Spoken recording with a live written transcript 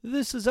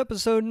This is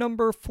episode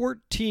number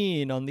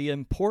 14 on the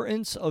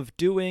importance of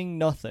doing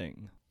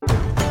nothing.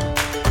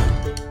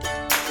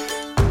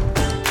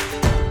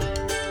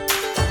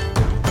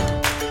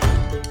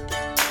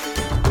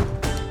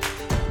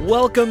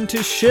 Welcome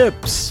to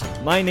Ships.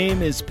 My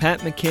name is Pat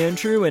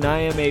McAndrew, and I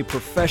am a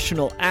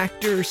professional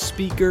actor,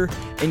 speaker,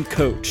 and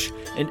coach.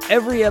 In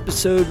every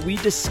episode, we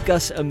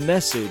discuss a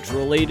message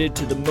related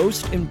to the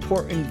most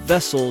important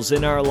vessels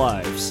in our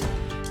lives.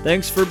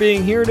 Thanks for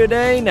being here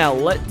today. Now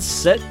let's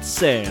set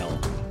sail.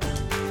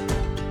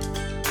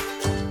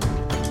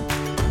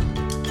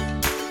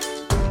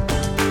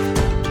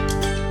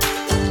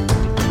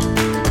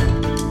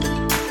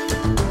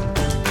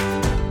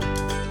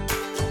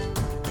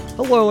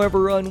 Hello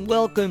everyone,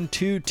 welcome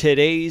to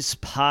today's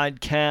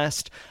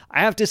podcast. I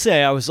have to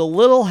say, I was a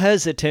little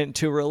hesitant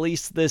to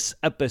release this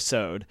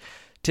episode.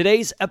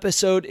 Today's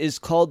episode is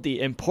called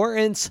The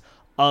Importance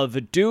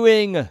of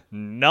Doing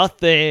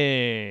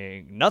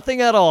Nothing. Nothing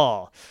at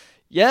all.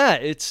 Yeah,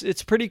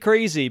 it's pretty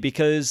crazy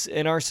because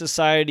in our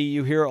society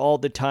you hear all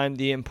the time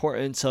the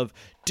importance of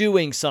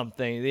doing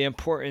something, the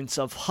importance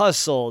of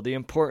hustle, the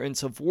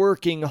importance of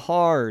working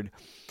hard.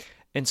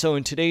 And so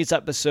in today's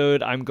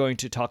episode, I'm going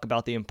to talk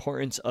about the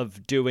importance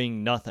of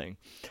doing nothing.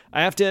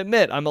 I have to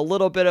admit, I'm a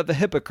little bit of a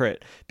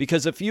hypocrite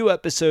because a few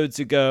episodes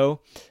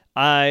ago,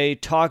 I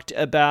talked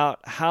about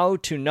how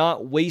to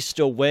not waste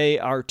away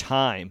our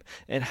time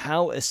and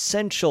how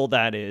essential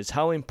that is,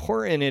 how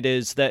important it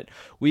is that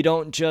we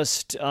don't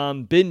just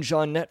binge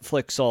on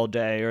Netflix all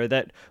day or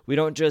that we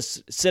don't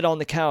just sit on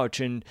the couch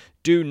and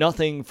do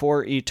nothing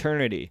for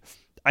eternity.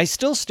 I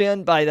still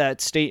stand by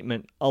that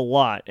statement a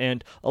lot,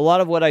 and a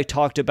lot of what I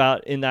talked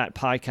about in that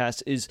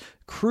podcast is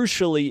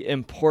crucially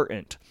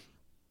important.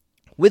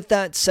 With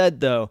that said,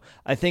 though,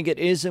 I think it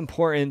is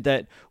important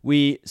that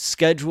we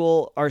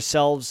schedule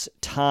ourselves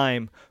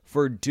time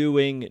for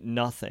doing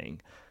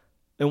nothing.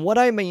 And what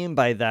I mean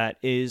by that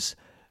is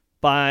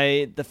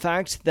by the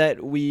fact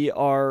that we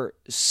are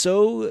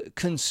so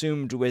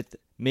consumed with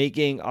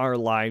making our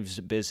lives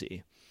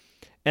busy.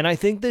 And I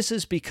think this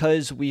is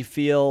because we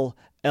feel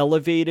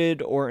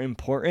elevated or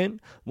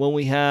important when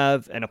we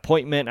have an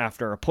appointment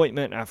after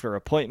appointment after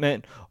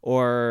appointment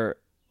or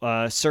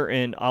a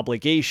certain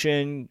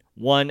obligation,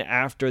 one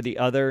after the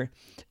other.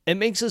 It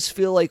makes us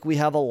feel like we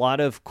have a lot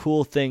of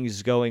cool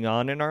things going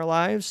on in our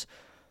lives.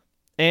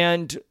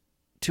 And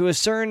to a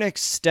certain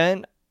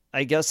extent,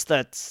 I guess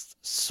that's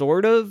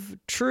sort of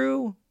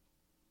true,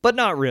 but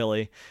not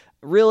really.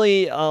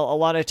 Really, a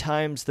lot of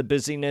times the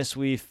busyness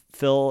we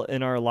fill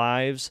in our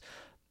lives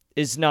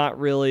is not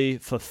really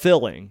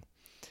fulfilling.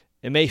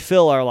 It may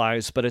fill our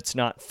lives, but it's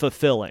not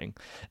fulfilling.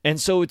 And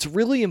so it's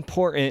really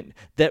important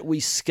that we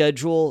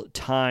schedule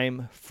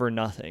time for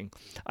nothing.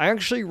 I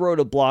actually wrote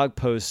a blog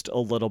post a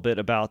little bit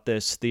about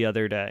this the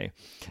other day.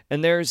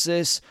 And there's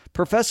this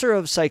professor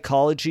of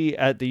psychology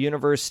at the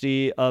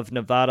University of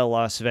Nevada,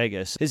 Las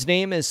Vegas. His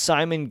name is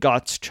Simon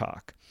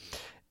Gottschalk.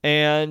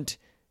 And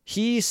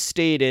he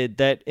stated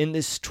that in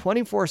this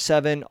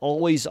 24/7,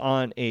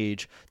 always-on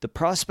age, the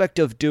prospect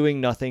of doing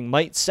nothing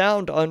might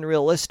sound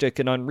unrealistic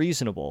and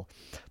unreasonable,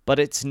 but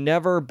it's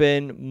never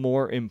been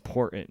more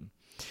important.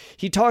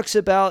 He talks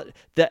about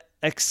the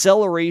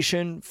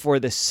acceleration for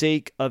the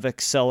sake of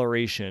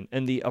acceleration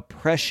and the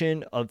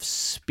oppression of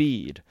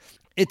speed.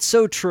 It's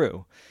so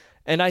true.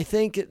 And I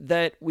think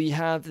that we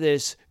have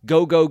this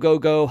go, go, go,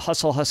 go,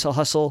 hustle, hustle,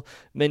 hustle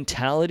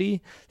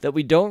mentality that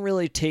we don't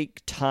really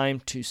take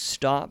time to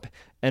stop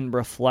and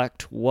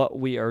reflect what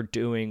we are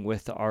doing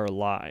with our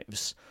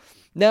lives.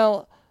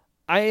 Now,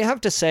 I have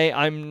to say,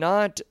 I'm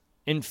not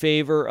in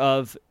favor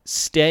of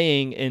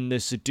staying in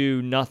this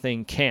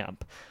do-nothing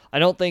camp. I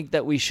don't think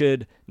that we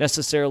should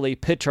necessarily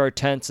pitch our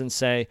tents and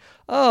say,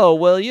 oh,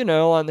 well,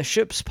 on the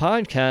Ships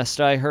podcast,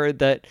 I heard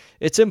that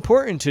it's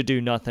important to do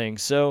nothing,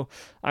 so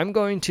I'm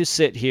going to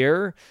sit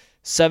here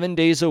 7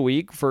 days a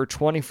week for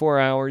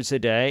 24 hours a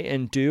day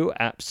and do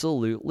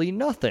absolutely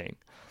nothing.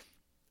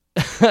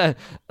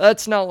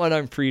 That's not what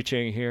I'm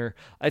preaching here.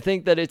 I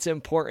think that it's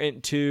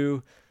important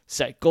to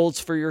set goals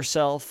for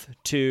yourself,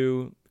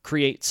 to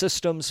create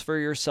systems for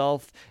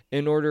yourself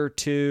in order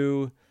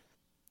to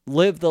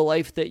live the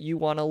life that you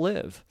want to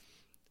live.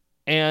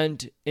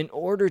 And in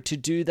order to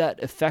do that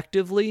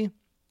effectively,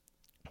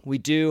 we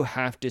do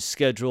have to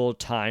schedule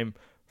time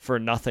for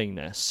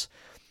nothingness.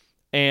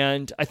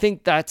 And I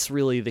think that's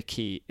really the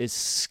key, is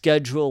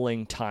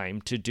scheduling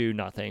time to do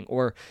nothing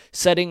or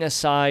setting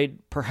aside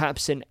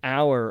perhaps an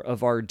hour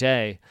of our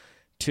day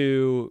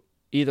to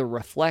either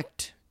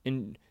reflect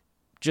and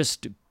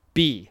just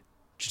be,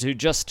 to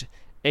just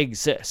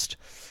exist.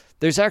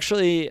 There's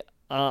actually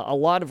a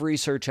lot of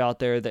research out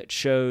there that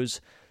shows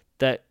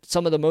that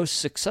some of the most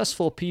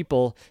successful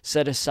people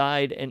set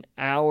aside an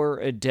hour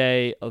a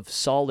day of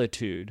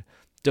solitude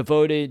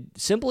devoted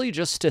simply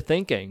just to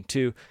thinking,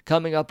 to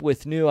coming up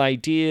with new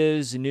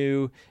ideas,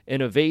 new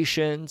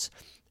innovations,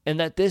 and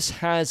that this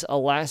has a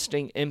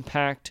lasting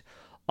impact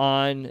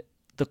on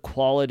the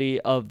quality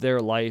of their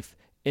life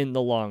in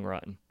the long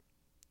run.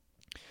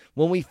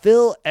 When we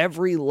fill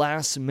every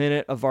last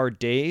minute of our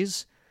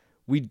days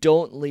we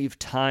don't leave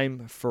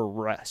time for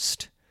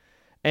rest.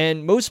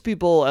 And most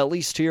people, at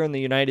least here in the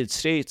United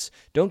States,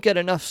 don't get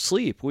enough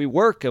sleep. We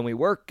work and we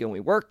work and we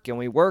work and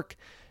we work.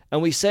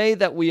 And we say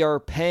that we are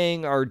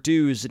paying our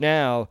dues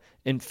now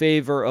in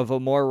favor of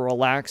a more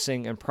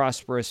relaxing and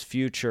prosperous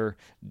future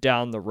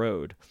down the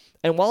road.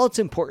 And while it's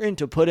important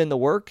to put in the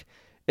work,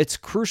 it's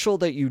crucial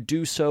that you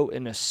do so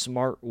in a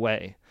smart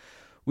way.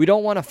 We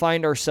don't want to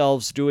find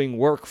ourselves doing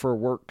work for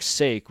work's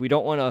sake. We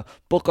don't want to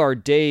book our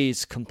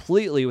days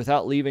completely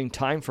without leaving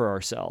time for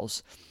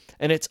ourselves.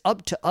 And it's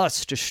up to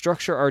us to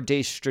structure our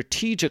days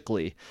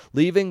strategically,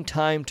 leaving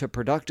time to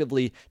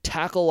productively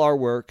tackle our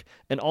work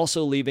and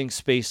also leaving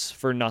space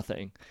for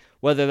nothing,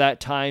 whether that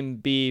time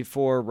be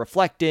for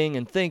reflecting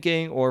and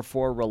thinking or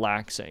for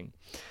relaxing.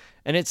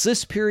 And it's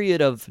this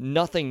period of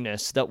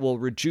nothingness that will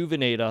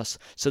rejuvenate us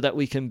so that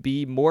we can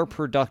be more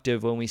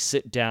productive when we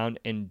sit down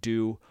and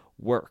do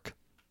work.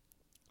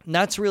 And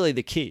that's really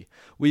the key.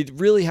 We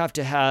really have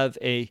to have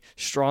a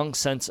strong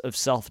sense of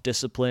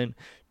self-discipline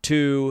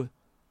to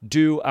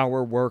do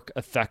our work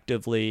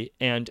effectively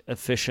and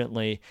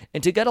efficiently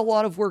and to get a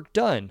lot of work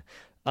done.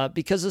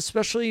 Because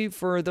especially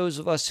for those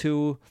of us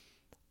who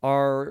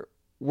are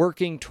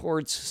working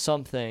towards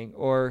something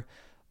or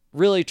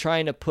really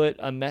trying to put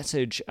a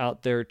message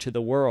out there to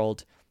the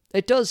world,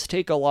 it does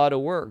take a lot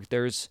of work.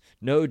 There's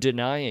no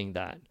denying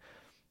that.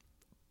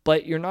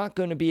 But you're not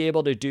going to be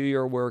able to do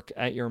your work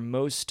at your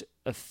most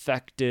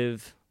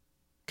effective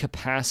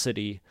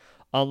capacity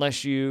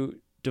unless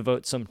you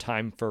devote some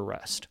time for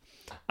rest.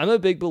 I'm a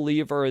big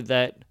believer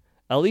that,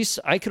 at least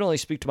I can only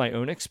speak to my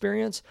own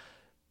experience,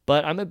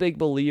 but I'm a big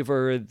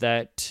believer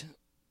that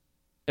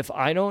if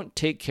I don't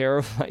take care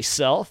of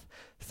myself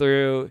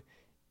through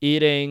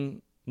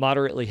eating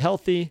moderately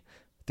healthy,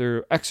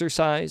 through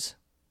exercise,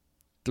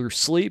 through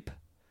sleep,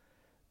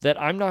 that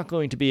I'm not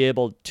going to be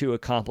able to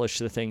accomplish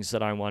the things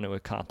that I want to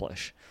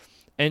accomplish.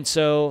 And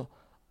so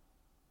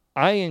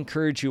I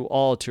encourage you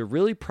all to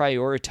really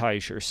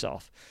prioritize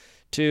yourself,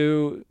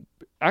 to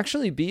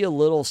actually be a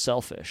little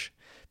selfish,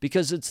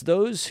 because it's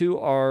those who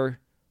are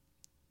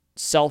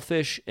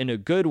selfish in a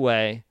good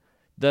way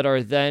that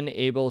are then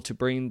able to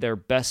bring their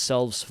best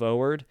selves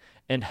forward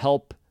and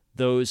help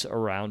those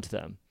around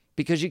them.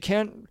 Because you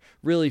can't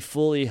really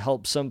fully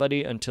help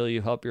somebody until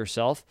you help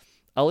yourself.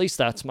 At least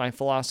that's my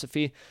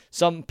philosophy.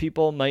 Some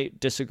people might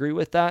disagree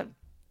with that,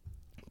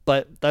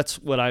 but that's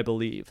what I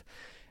believe.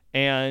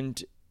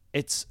 And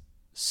it's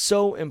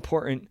so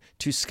important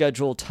to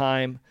schedule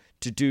time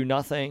to do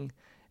nothing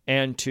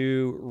and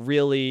to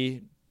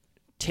really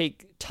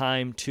take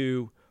time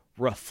to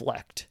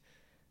reflect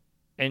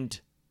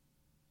and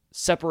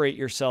separate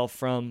yourself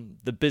from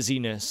the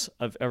busyness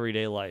of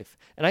everyday life.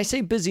 And I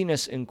say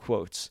busyness in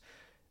quotes.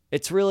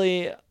 It's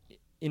really,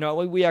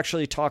 we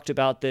actually talked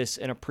about this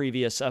in a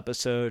previous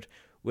episode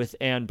with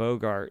Ann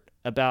Bogart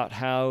about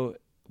how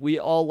we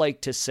all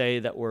like to say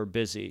that we're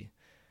busy.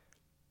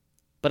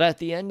 But at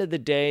the end of the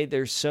day,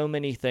 there's so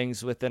many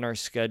things within our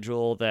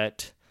schedule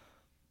that,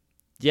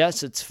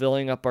 yes, it's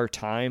filling up our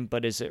time,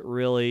 but is it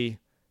really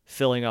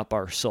filling up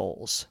our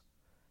souls?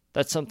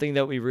 That's something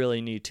that we really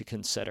need to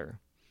consider.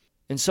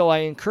 And so I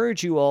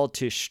encourage you all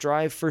to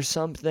strive for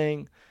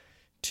something,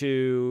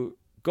 to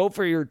go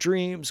for your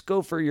dreams,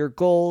 go for your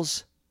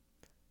goals,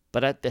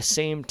 but at the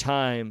same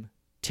time,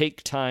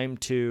 take time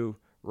to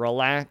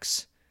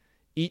relax,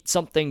 eat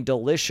something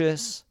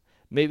delicious,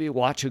 maybe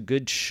watch a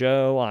good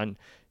show on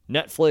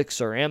Netflix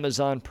or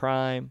Amazon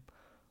Prime,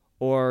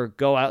 or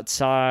go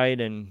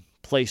outside and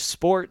play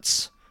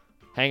sports,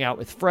 hang out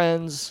with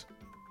friends,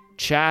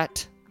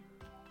 chat.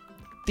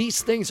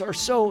 These things are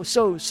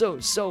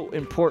so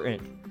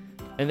important,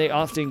 and they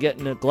often get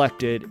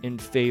neglected in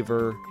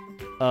favor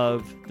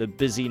of the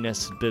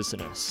busyness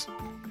business.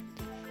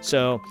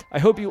 So I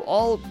hope you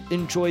all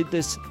enjoyed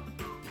this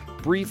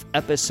brief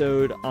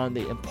episode on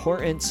the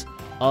importance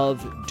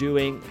of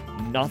doing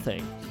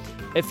nothing.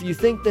 If you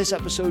think this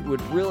episode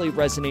would really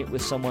resonate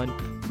with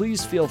someone,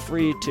 please feel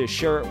free to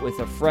share it with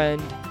a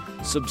friend,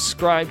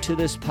 subscribe to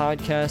this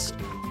podcast,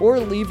 or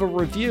leave a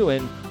review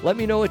and let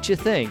me know what you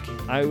think.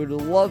 I would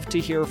love to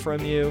hear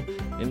from you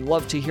and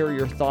love to hear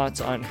your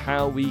thoughts on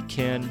how we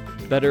can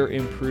better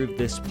improve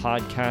this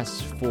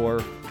podcast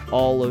for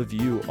all of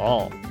you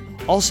all.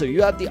 Also,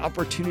 you have the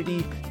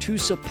opportunity to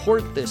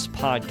support this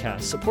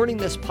podcast. Supporting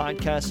this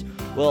podcast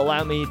will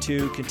allow me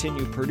to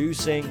continue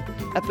producing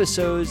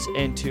episodes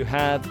and to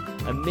have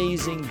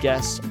amazing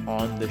guests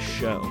on the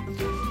show.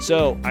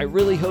 So I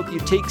really hope you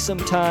take some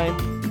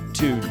time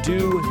to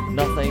do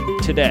nothing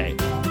today.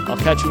 I'll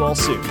catch you all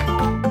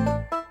soon.